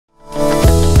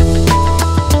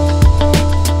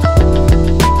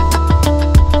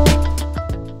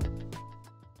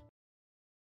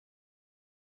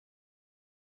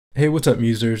Hey, what's up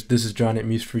Musers? This is John at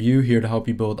Muse for You, here to help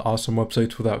you build awesome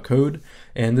websites without code.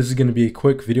 And this is going to be a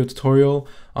quick video tutorial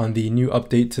on the new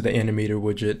update to the Animator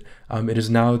widget. It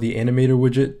is now the Animator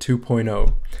Widget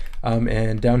 2.0.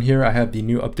 And down here I have the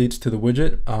new updates to the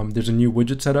widget. There's a new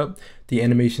widget setup. The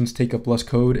animations take up less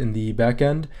code in the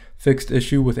backend. Fixed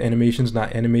issue with animations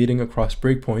not animating across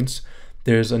breakpoints.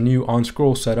 There's a new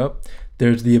on-scroll setup.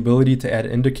 There's the ability to add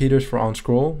indicators for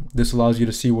on-scroll. This allows you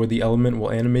to see where the element will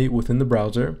animate within the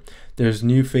browser. There's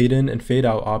new fade-in and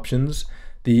fade-out options.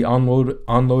 The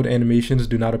onload animations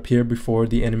do not appear before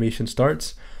the animation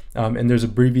starts. And there's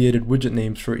abbreviated widget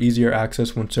names for easier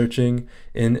access when searching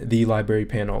in the library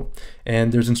panel.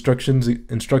 And there's instructions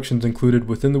included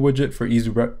within the widget for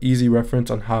easy reference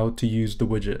on how to use the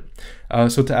widget.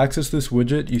 So to access this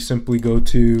widget, you simply go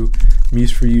to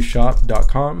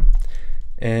museforyoushop.com.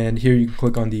 And here you can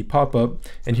click on the pop-up,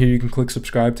 and here you can click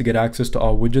subscribe to get access to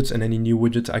all widgets and any new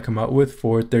widgets I come out with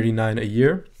for $39 a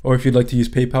year. Or if you'd like to use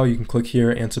PayPal, you can click here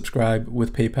and subscribe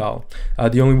with PayPal.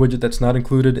 The only widget that's not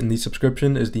included in the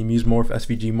subscription is the Muse Morph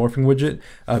SVG morphing widget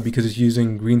because it's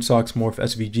using GreenSock's Morph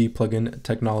SVG plugin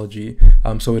technology.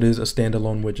 So it is a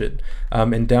standalone widget.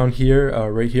 And down here,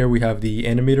 right here, we have the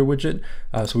Animator widget.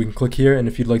 So we can click here, and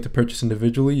if you'd like to purchase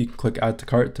individually, you can click Add to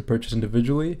Cart to purchase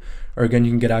individually. Or again,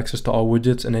 you can get access to all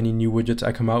widgets and any new widgets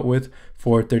I come out with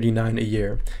for $39 a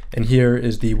year. And here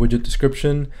is the widget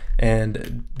description,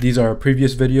 and these are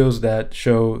previous videos that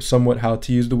show somewhat how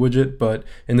to use the widget, but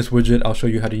in this widget I'll show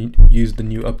you how to use the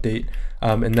new update.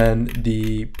 And then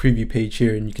the preview page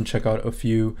here, and you can check out a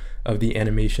few of the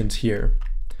animations here.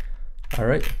 All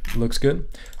right, looks good.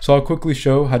 So I'll quickly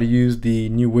show how to use the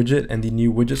new widget and the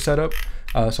new widget setup.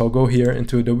 So I'll go here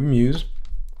into Adobe Muse.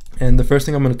 And the first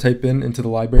thing I'm going to type into the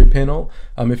library panel.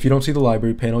 If you don't see the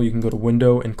library panel, you can go to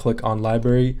Window and click on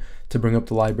Library to bring up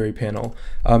the library panel.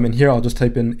 And here I'll just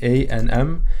type in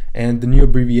ANM, and the new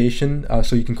abbreviation,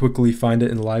 so you can quickly find it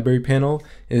in the library panel,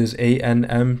 is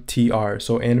ANMTR.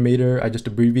 So Animator, I just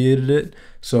abbreviated it,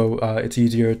 so it's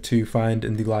easier to find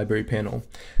in the library panel.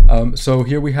 So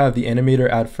here we have the Animator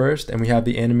Add First, and we have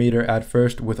the Animator Add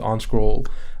First with On-Scroll.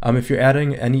 If you're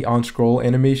adding any on-scroll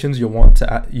animations, you'll want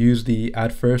to use the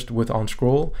Add First with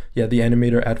On-Scroll. Yeah, the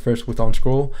Animator Add First with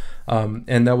On-Scroll.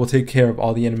 And that will take care of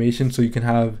all the animations, so you can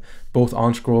have both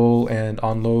on-scroll and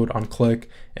on-load, on-click,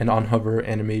 and on-hover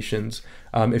animations.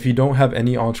 If you don't have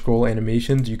any on-scroll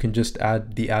animations, you can just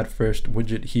add the Add First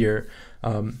widget here.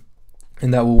 And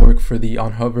that will work for the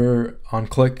on-hover,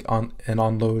 on-click, and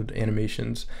on-load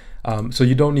animations. So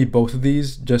you don't need both of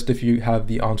these. Just if you have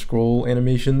the on-scroll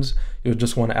animations, you'll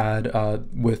just want to add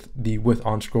with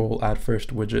on-scroll Add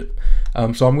First widget.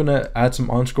 So I'm going to add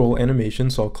some on-scroll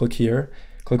animations. So I'll click here,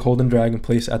 click, hold, and drag, and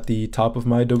place at the top of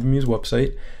my Adobe Muse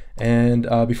website. And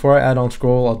before I add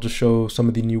on-scroll, I'll just show some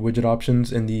of the new widget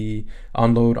options in the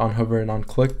on-load, on-hover, and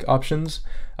on-click options.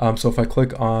 So if I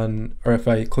click on, or if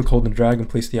I click, hold, and drag, and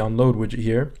place the on-load widget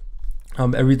here,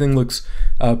 everything looks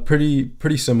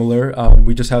pretty similar.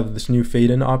 We just have this new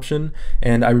fade-in option,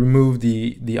 and I removed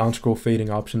the on-scroll fading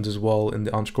options as well in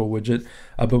the on-scroll widget.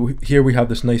 But here we have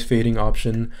this nice fading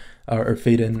option, or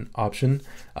fade-in option.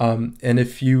 And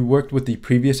if you worked with the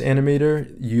previous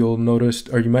animator, you'll notice,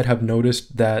 or you might have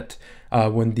noticed that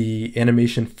when the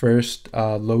animation first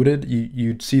loaded,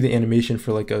 you'd see the animation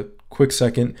for like a quick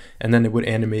second, and then it would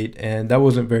animate, and that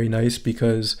wasn't very nice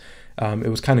because it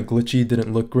was kind of glitchy,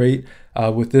 didn't look great.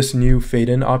 With this new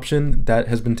fade-in option, that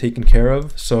has been taken care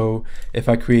of. So if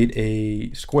I create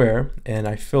a square and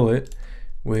I fill it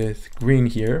with green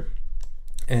here,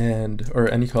 or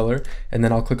any color, and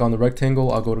then I'll click on the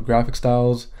rectangle, I'll go to graphic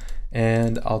styles,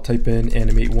 and I'll type in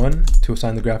animate 1 to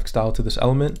assign the graphic style to this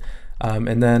element.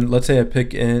 And then let's say I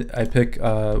pick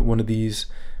one of these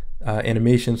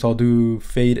animations. So I'll do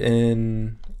fade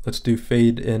in, let's do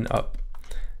fade in up,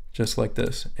 just like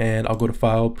this. And I'll go to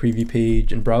File, Preview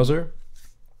Page, and Browser.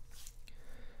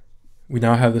 We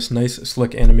now have this nice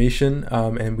slick animation,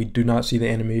 and we do not see the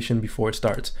animation before it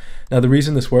starts. Now the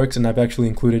reason this works, and I've actually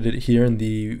included it here in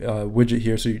the widget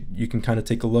here, so you can kind of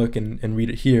take a look and read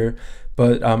it here,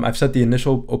 but I've set the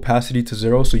initial opacity to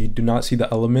 0, so you do not see the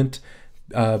element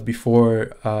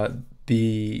before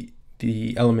the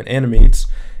element animates.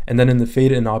 And then in the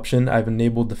fade-in option, I've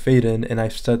enabled the fade-in, and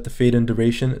I've set the fade-in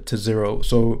duration to 0.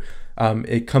 So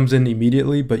it comes in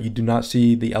immediately, but you do not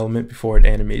see the element before it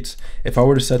animates. If I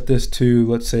were to set this to,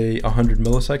 let's say, 100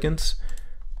 milliseconds,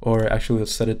 or actually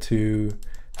let's set it to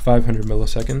 500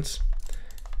 milliseconds,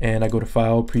 and I go to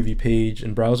File, Preview Page,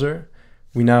 and Browser,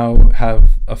 we now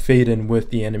have a fade-in with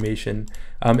the animation.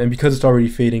 And because it's already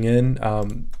fading in,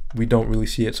 we don't really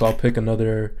see it. So I'll pick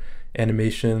another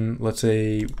animation, let's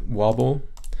say wobble,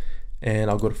 and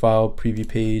I'll go to File, Preview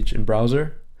Page, and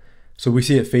Browser. So we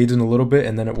see it fades in a little bit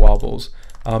and then it wobbles.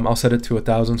 I'll set it to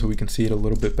 1000 so we can see it a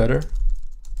little bit better.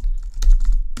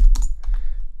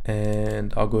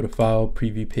 And I'll go to File,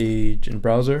 Preview Page, and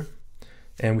Browser,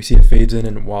 and we see it fades in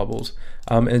and it wobbles.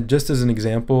 And just as an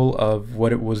example of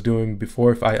what it was doing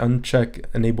before, if I uncheck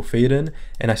Enable Fade In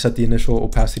and I set the initial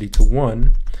opacity to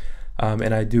 1,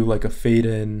 and I do like a fade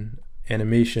in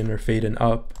animation or fade in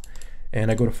up, and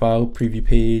I go to File, Preview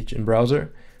Page, and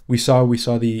Browser, we saw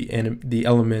the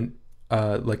element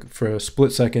like for a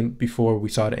split second before we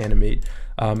saw it animate.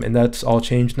 And that's all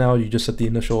changed now. You just set the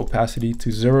initial opacity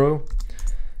to 0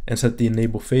 and set the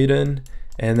enable fade in,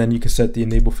 and then you can set the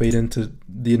enable fade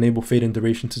in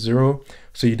duration to 0,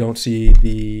 so you don't see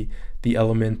the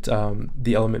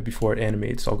element before it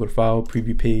animates. So I'll go to File,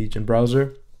 Preview Page, and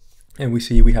Browser, and we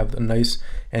see we have a nice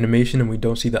animation and we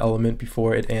don't see the element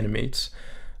before it animates.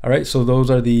 All right, so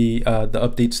those are the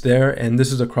updates there, and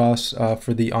this is across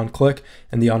for the on-click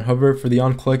and the on-hover. For the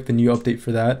on-click, the new update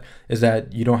for that is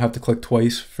that you don't have to click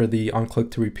twice for the on-click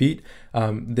to repeat.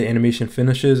 The animation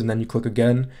finishes and then you click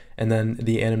again and then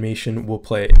the animation will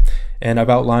play. And I've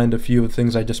outlined a few of the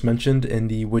things I just mentioned in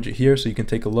the widget here, so you can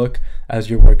take a look as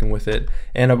you're working with it.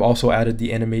 And I've also added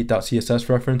the animate.css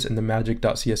reference and the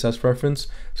magic.css reference.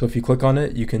 So if you click on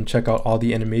it, you can check out all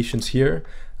the animations here,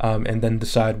 and then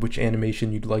decide which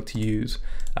animation you'd like to use.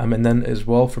 And then as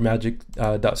well for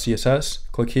magic.css,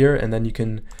 click here and then you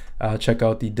can check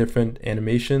out the different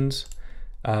animations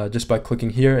just by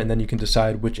clicking here, and then you can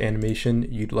decide which animation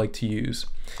you'd like to use.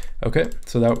 Okay,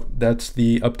 so that's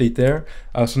the update there.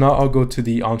 So now I'll go to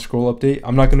the on scroll update.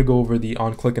 I'm not going to go over the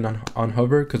on click and on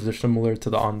hover because they're similar to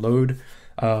the on load,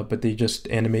 but they just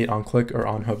animate on click or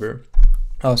on hover.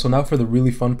 So now for the really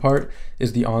fun part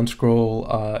is the on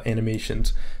scroll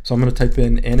animations. So I'm going to type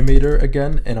in Animator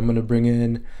again, and I'm going to bring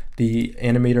in the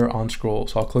Animator on scroll.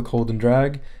 So I'll click, hold, and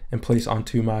drag and place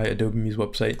onto my Adobe Muse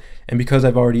website. And because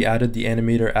I've already added the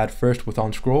Animator add first with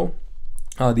on scroll,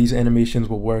 these animations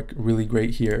will work really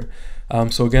great here.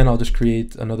 So again, I'll just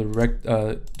create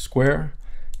another square,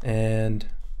 and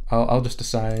I'll just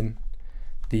assign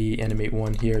the animate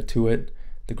one here to it,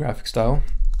 the graphic style.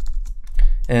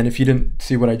 And if you didn't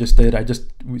see what I just did,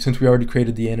 since we already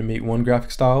created the animate one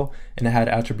graphic style and it had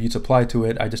attributes applied to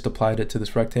it, I just applied it to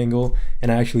this rectangle,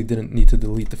 and I actually didn't need to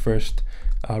delete the first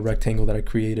rectangle that I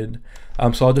created.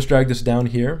 So I'll just drag this down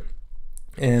here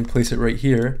and place it right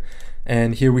here.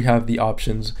 And here we have the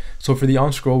options. So for the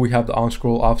on scroll, we have the on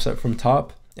scroll offset from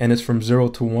top, and it's from 0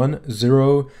 to 1.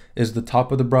 0 is the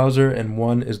top of the browser and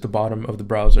 1 is the bottom of the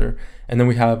browser. And then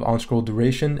we have on scroll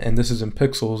duration, and this is in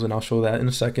pixels, and I'll show that in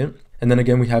a second. And then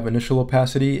again, we have initial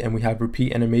opacity, and we have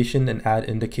repeat animation and add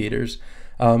indicators.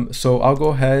 So I'll go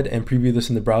ahead and preview this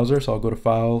in the browser. So I'll go to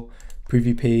File,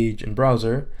 Preview Page, and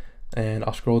Browser, and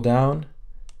I'll scroll down.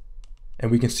 And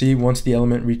we can see once the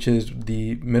element reaches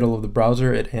the middle of the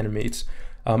browser, it animates.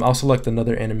 I'll select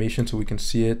another animation so we can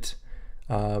see it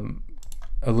a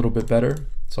little bit better.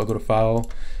 So I'll go to File,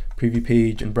 Preview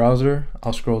Page, and Browser.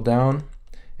 I'll scroll down,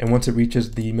 and once it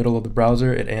reaches the middle of the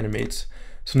browser, it animates.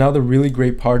 So now the really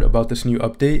great part about this new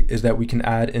update is that we can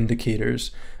add indicators.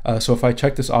 So if I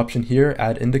check this option here,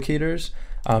 Add Indicators,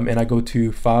 and I go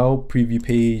to File, Preview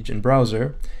Page, and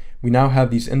Browser, we now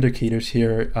have these indicators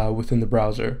here within the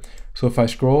browser. So if I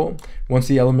scroll, once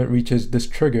the element reaches this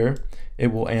trigger, it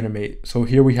will animate. So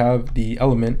here we have the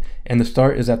element, and the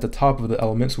start is at the top of the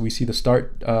element. So we see the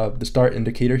start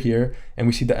indicator here, and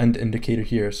we see the end indicator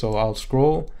here. So I'll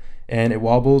scroll, and it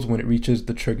wobbles when it reaches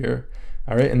the trigger.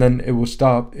 All right, and then it will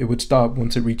stop. It would stop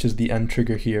once it reaches the end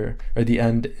trigger here, or the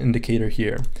end indicator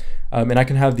here. And I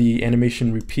can have the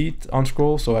animation repeat on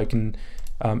scroll, so I can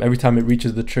every time it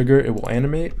reaches the trigger, it will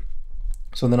animate.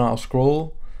 So then I'll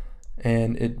scroll,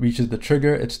 and it reaches the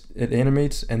trigger, it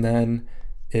animates, and then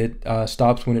it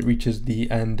stops when it reaches the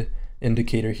end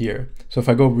indicator here. So if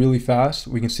I go really fast,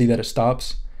 we can see that it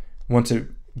stops once it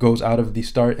goes out of the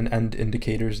start and end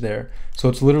indicators there. So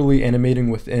it's literally animating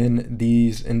within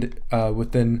these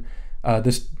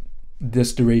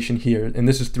this duration here, and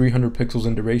this is 300 pixels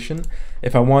in duration.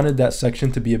 If I wanted that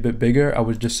section to be a bit bigger, I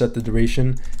would just set the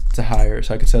duration to higher.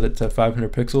 So I could set it to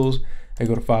 500 pixels. I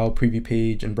go to File, Preview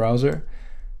Page, and Browser.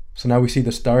 So now we see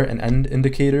the start and end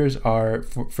indicators are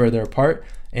further apart,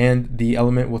 and the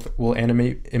element will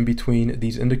animate in between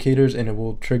these indicators, and it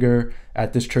will trigger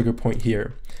at this trigger point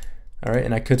here. All right,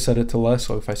 and I could set it to less.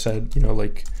 So if I said,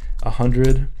 like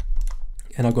 100,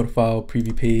 and I'll go to File,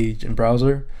 Preview Page, and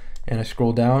Browser, and I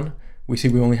scroll down, we see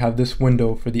we only have this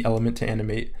window for the element to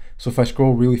animate. So if I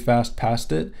scroll really fast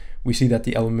past it, we see that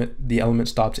the element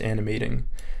stops animating.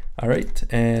 All right,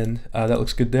 and that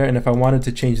looks good there. And if I wanted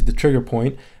to change the trigger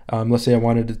point, let's say I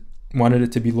wanted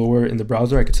it to be lower in the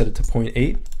browser, I could set it to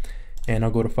 0.8. And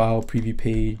I'll go to File, Preview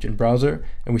Page, and Browser,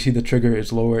 and we see the trigger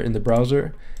is lower in the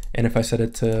browser. And if I set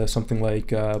it to something like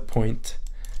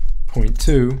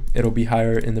 0.2, it'll be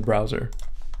higher in the browser,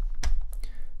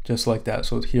 just like that.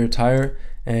 So here it's higher,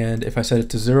 and if I set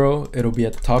it to 0, it'll be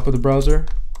at the top of the browser,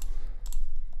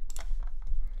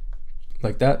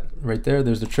 like that, right there.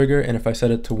 There's the trigger, and if I set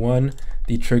it to 1,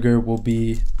 the trigger will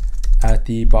be at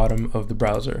the bottom of the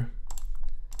browser.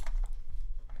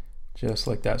 Just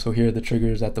like that. So here the trigger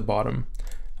is at the bottom.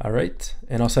 All right,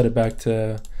 and I'll set it back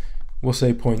to, we'll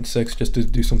say 0.6, just to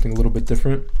do something a little bit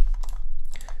different.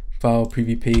 File,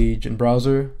 Preview Page, and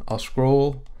Browser. I'll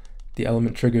scroll. The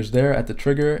element triggers there at the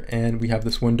trigger, and we have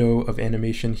this window of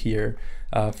animation here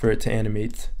for it to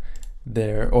animate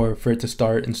there, or for it to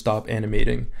start and stop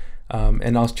animating.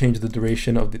 And I'll change the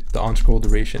duration of the on-scroll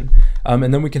duration.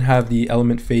 And then we can have the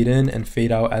element fade in and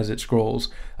fade out as it scrolls.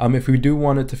 If we do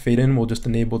want it to fade in, we'll just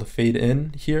enable the fade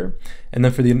in here. And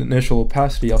then for the initial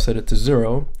opacity, I'll set it to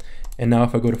 0. And now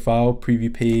if I go to File,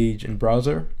 Preview Page, and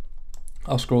Browser,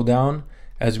 I'll scroll down.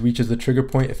 As it reaches the trigger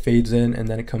point, it fades in and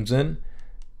then it comes in.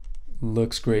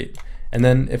 Looks great. And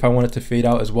then if I want it to fade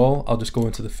out as well, I'll just go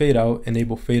into the fade out,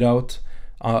 enable fade out,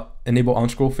 enable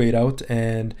on-scroll fade out,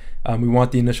 and we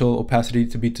want the initial opacity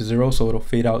to be to 0, so it'll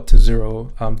fade out to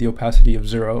 0, the opacity of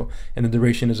 0, and the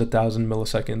duration is 1,000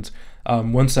 milliseconds.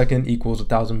 1 second equals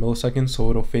 1,000 milliseconds, so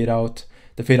it'll fade out,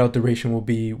 the fade out duration will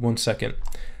be 1 second.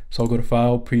 So I'll go to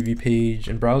File, Preview Page,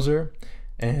 and Browser,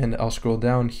 and I'll scroll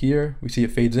down here. We see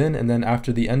it fades in, and then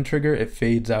after the end trigger, it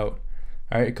fades out.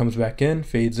 All right, it comes back in,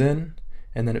 fades in,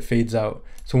 and then it fades out.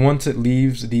 So once it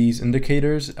leaves these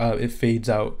indicators, it fades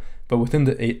out. But within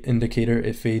the indicator,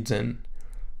 it fades in.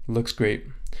 Looks great.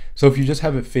 So if you just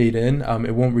have it fade in,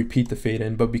 it won't repeat the fade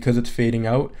in, but because it's fading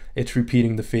out, it's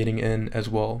repeating the fading in as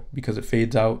well, because it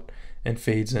fades out and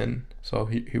fades in. So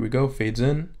here we go, fades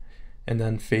in and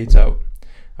then fades out.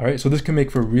 All right, so this can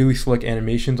make for really slick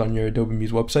animations on your Adobe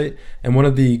Muse website. And one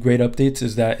of the great updates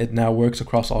is that it now works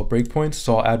across all breakpoints.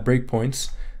 So I'll add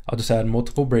breakpoints. I'll just add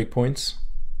multiple breakpoints,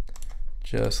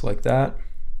 just like that.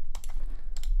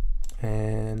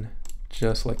 And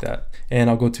just like that. And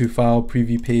I'll go to File,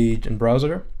 Preview Page, and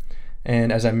Browser.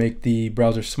 And as I make the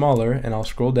browser smaller and I'll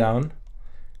scroll down,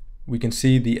 we can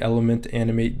see the element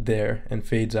animate there and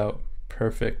fades out.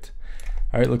 Perfect.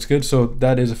 All right, looks good. So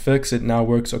that is a fix. It now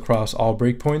works across all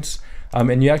breakpoints.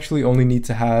 And you actually only need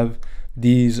to have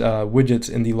these widgets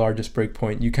in the largest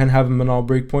breakpoint. You can have them in all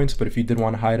breakpoints, but if you did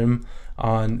want to hide them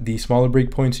on the smaller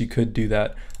breakpoints, you could do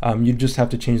that. You just have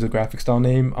to change the graphic style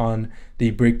name on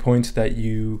the breakpoints that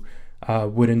you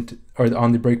wouldn't, or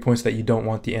on the breakpoints that you don't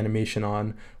want the animation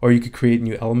on, or you could create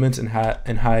new elements and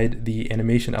hide the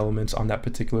animation elements on that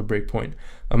particular breakpoint.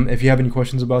 If you have any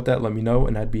questions about that, let me know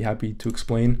and I'd be happy to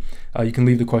explain. You can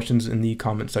leave the questions in the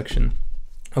comment section.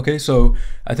 Okay, so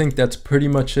I think that's pretty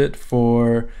much it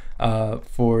for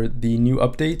the new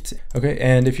update. Okay,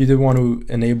 and if you did want to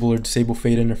enable or disable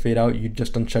fade in or fade out, you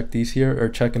just uncheck these here, or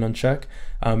check and uncheck.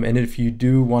 And if you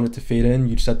do want it to fade in,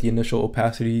 you set the initial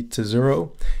opacity to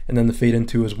 0, and then the fade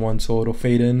into is 1, so it'll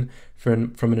fade in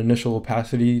from an initial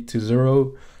opacity to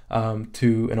 0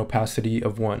 to an opacity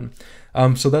of 1.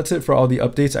 So that's it for all the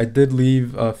updates. I did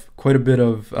leave quite a bit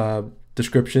of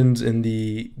descriptions in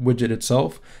the widget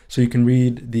itself, so you can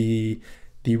read the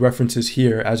references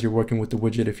here as you're working with the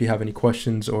widget if you have any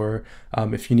questions, or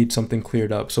if you need something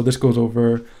cleared up. So this goes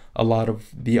over a lot of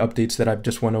the updates that I've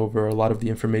just went over, a lot of the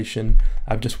information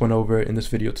I've just went over in this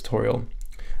video tutorial.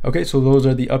 Okay, so those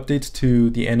are the updates to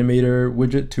the Animator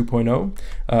Widget 2.0.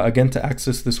 Again, to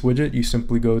access this widget, you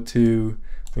simply go to,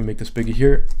 let me make this bigger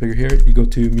here, you go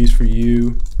to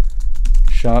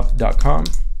museforyoushop.com.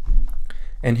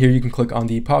 And here you can click on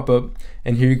the pop-up,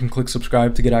 and here you can click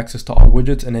subscribe to get access to all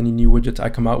widgets and any new widgets I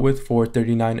come out with for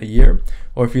 $39 a year.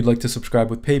 Or if you'd like to subscribe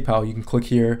with PayPal, you can click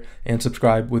here and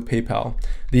subscribe with PayPal.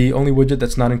 The only widget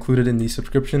that's not included in the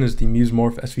subscription is the Muse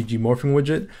Morph SVG morphing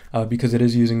widget, because it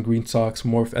is using GreenSock's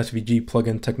Morph SVG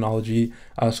plugin technology,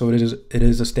 so it is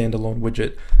a standalone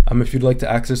widget. If you'd like to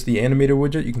access the Animator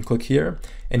widget, you can click here,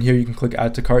 and here you can click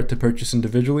Add to Cart to purchase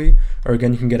individually, or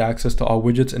again, you can get access to all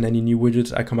widgets and any new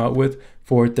widgets I come out with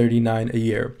for $39 a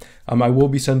year. I will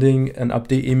be sending an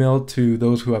update email to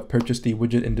those who have purchased the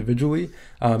widget individually,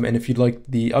 and if you'd like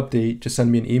the update, just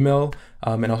send me an email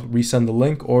and I'll resend the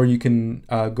link, or you can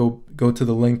go to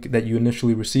the link that you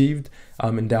initially received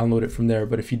and download it from there.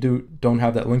 But if you don't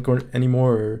have that link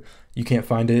anymore, or you can't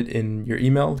find it in your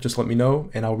email, just let me know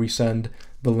and I'll resend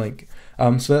the link.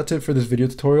 So that's it for this video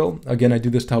tutorial. Again, I do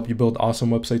this to help you build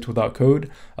awesome websites without code.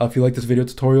 If you like this video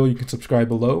tutorial, you can subscribe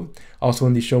below. Also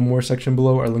in the show more section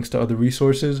below are links to other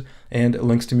resources and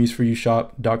links to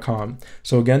museforyoushop.com.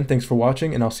 So again, thanks for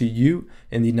watching, and I'll see you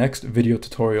in the next video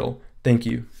tutorial. Thank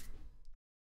you.